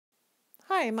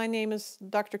Hi, my name is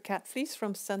Dr. Kat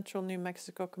from Central New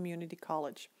Mexico Community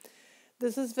College.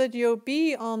 This is video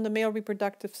B on the male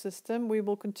reproductive system. We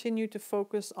will continue to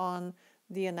focus on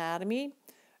the anatomy.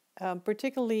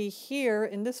 Particularly here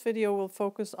in this video, we'll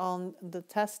focus on the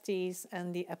testes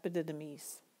and the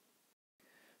epididymis.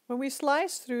 When we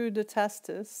slice through the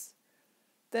testis,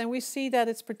 then we see that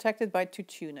it's protected by two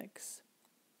tunics.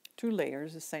 Two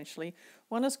layers essentially.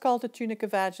 One is called the tunica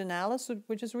vaginalis,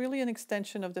 which is really an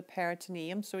extension of the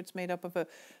peritoneum, so it's made up of a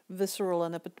visceral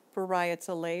and a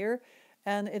parietal layer,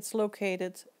 and it's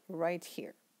located right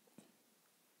here.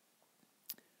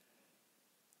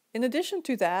 In addition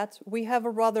to that, we have a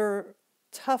rather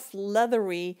tough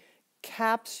leathery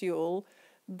capsule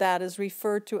that is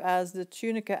referred to as the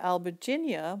tunica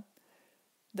albuginea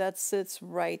that sits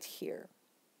right here.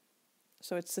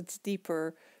 So it sits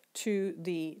deeper to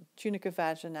the tunica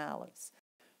vaginalis.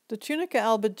 The tunica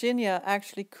albuginea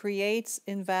actually creates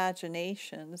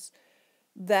invaginations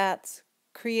that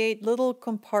create little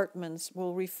compartments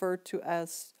we'll refer to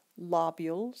as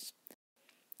lobules.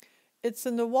 It's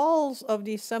in the walls of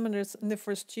these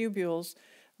seminiferous tubules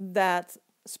that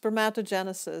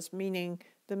spermatogenesis, meaning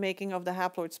the making of the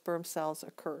haploid sperm cells,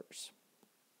 occurs.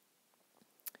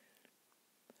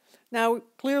 Now,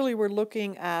 clearly we're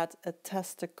looking at a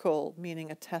testicle, meaning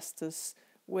a testis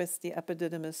with the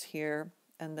epididymis here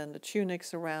and then the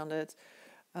tunics around it.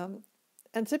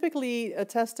 And typically a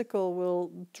testicle will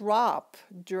drop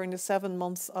during the 7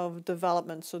 months of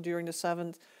development, so during the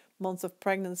 7th month of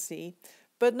pregnancy,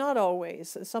 but not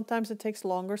always. Sometimes it takes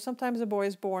longer. Sometimes a boy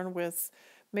is born with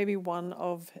maybe one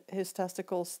of his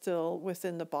testicles still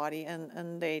within the body,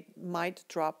 and they might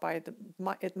drop by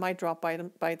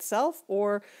itself,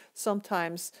 or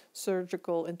sometimes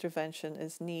surgical intervention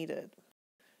is needed.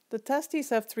 The testes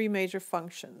have three major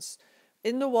functions.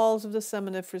 In the walls of the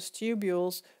seminiferous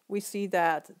tubules, we see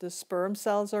that the sperm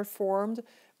cells are formed,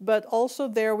 but also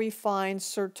there we find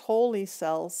Sertoli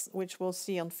cells, which we'll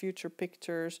see on future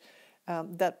pictures,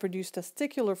 that produce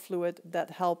testicular fluid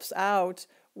that helps out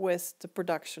with the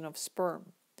production of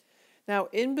sperm. Now,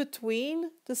 in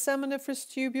between the seminiferous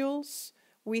tubules,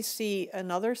 we see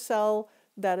another cell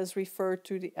that is referred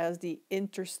to as the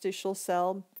interstitial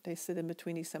cell. They sit in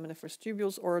between these seminiferous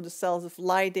tubules, or the cells of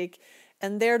Leydig,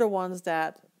 and they're the ones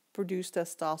that produce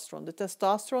testosterone. The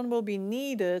testosterone will be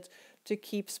needed to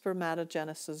keep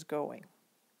spermatogenesis going.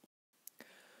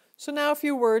 So now a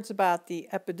few words about the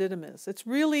epididymis. It's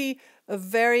really a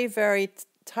very, very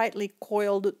tightly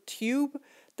coiled tube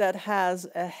that has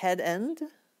a head end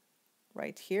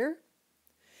right here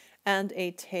and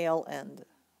a tail end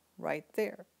right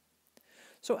there.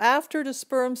 So after the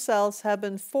sperm cells have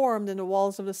been formed in the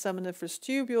walls of the seminiferous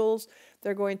tubules,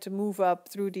 they're going to move up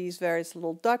through these various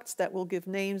little ducts that we'll give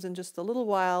names in just a little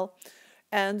while,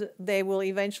 and they will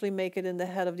eventually make it in the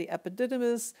head of the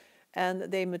epididymis, and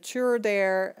they mature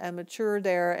there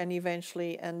and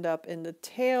eventually end up in the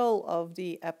tail of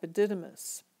the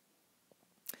epididymis.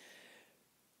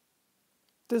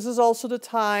 This is also the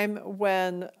time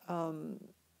when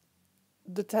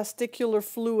the testicular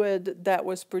fluid that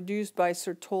was produced by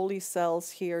Sertoli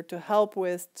cells here to help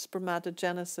with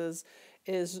spermatogenesis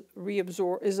is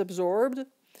absorbed,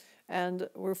 and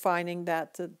we're finding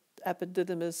that the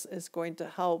epididymis is going to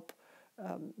help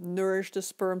nourish the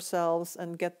sperm cells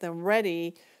and get them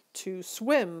ready to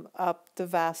swim up the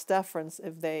vas deferens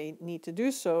if they need to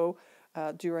do so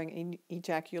during an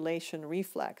ejaculation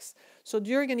reflex. So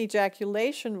during an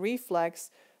ejaculation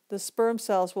reflex, the sperm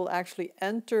cells will actually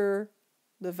enter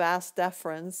the vas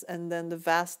deferens, and then the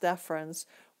vas deferens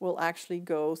will actually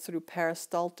go through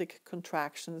peristaltic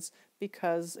contractions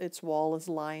because its wall is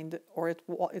lined, or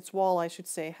its wall, I should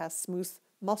say, has smooth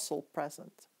muscle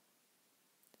present.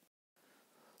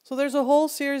 So there's a whole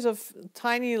series of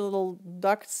tiny little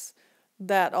ducts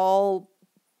that all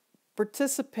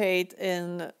participate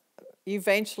in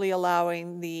eventually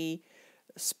allowing the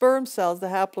sperm cells, the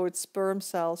haploid sperm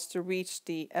cells, to reach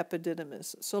the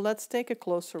epididymis. So let's take a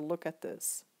closer look at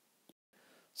this.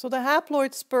 So the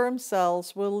haploid sperm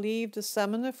cells will leave the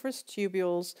seminiferous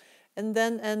tubules and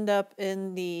then end up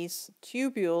in these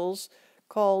tubules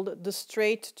called the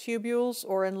straight tubules,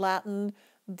 or in Latin,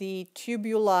 the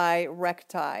tubuli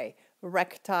recti,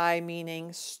 recti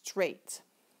meaning straight.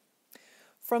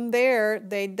 From there,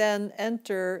 they then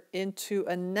enter into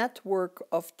a network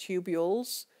of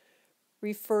tubules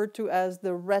referred to as the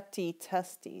reti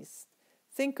testes.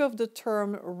 Think of the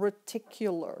term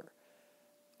reticular.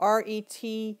 RET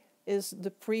is the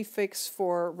prefix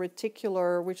for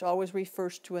reticular, which always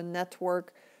refers to a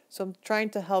network. So I'm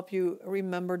trying to help you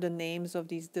remember the names of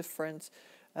these different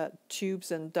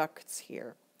tubes and ducts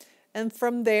here. And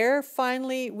from there,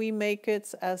 finally, we make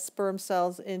it as sperm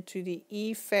cells into the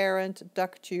efferent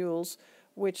ductules,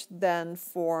 which then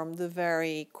form the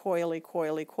very coily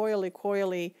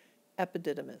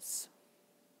epididymis.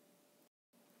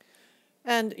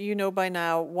 And you know by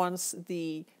now, once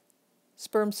the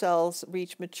sperm cells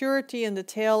reach maturity in the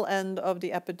tail end of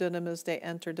the epididymis, they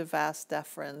enter the vas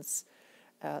deferens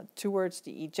towards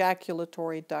the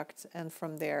ejaculatory duct, and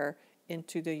from there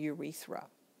into the urethra.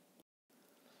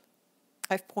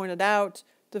 I've pointed out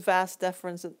the vas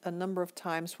deferens a number of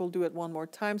times. We'll do it one more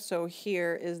time. So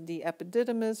here is the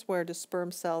epididymis where the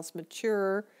sperm cells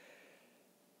mature.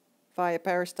 Via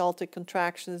peristaltic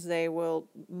contractions, they will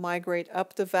migrate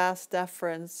up the vas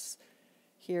deferens.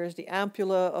 Here's the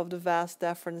ampulla of the vas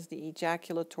deferens, the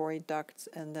ejaculatory ducts,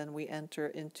 and then we enter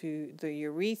into the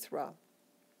urethra.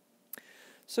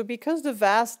 So because the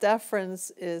vas deferens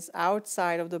is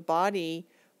outside of the body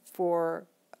for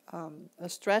a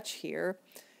stretch here,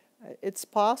 it's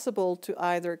possible to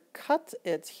either cut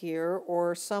it here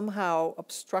or somehow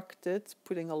obstruct it,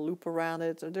 putting a loop around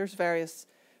it. Or there's various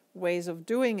ways of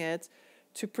doing it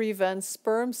to prevent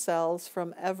sperm cells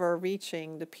from ever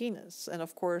reaching the penis. And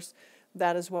of course,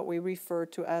 that is what we refer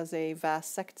to as a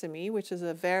vasectomy, which is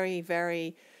a very,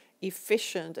 very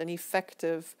efficient and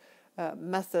effective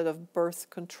method of birth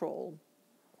control.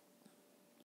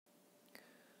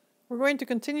 We're going to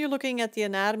continue looking at the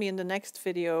anatomy in the next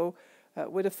video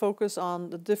with a focus on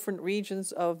the different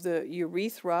regions of the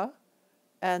urethra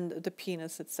and the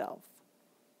penis itself.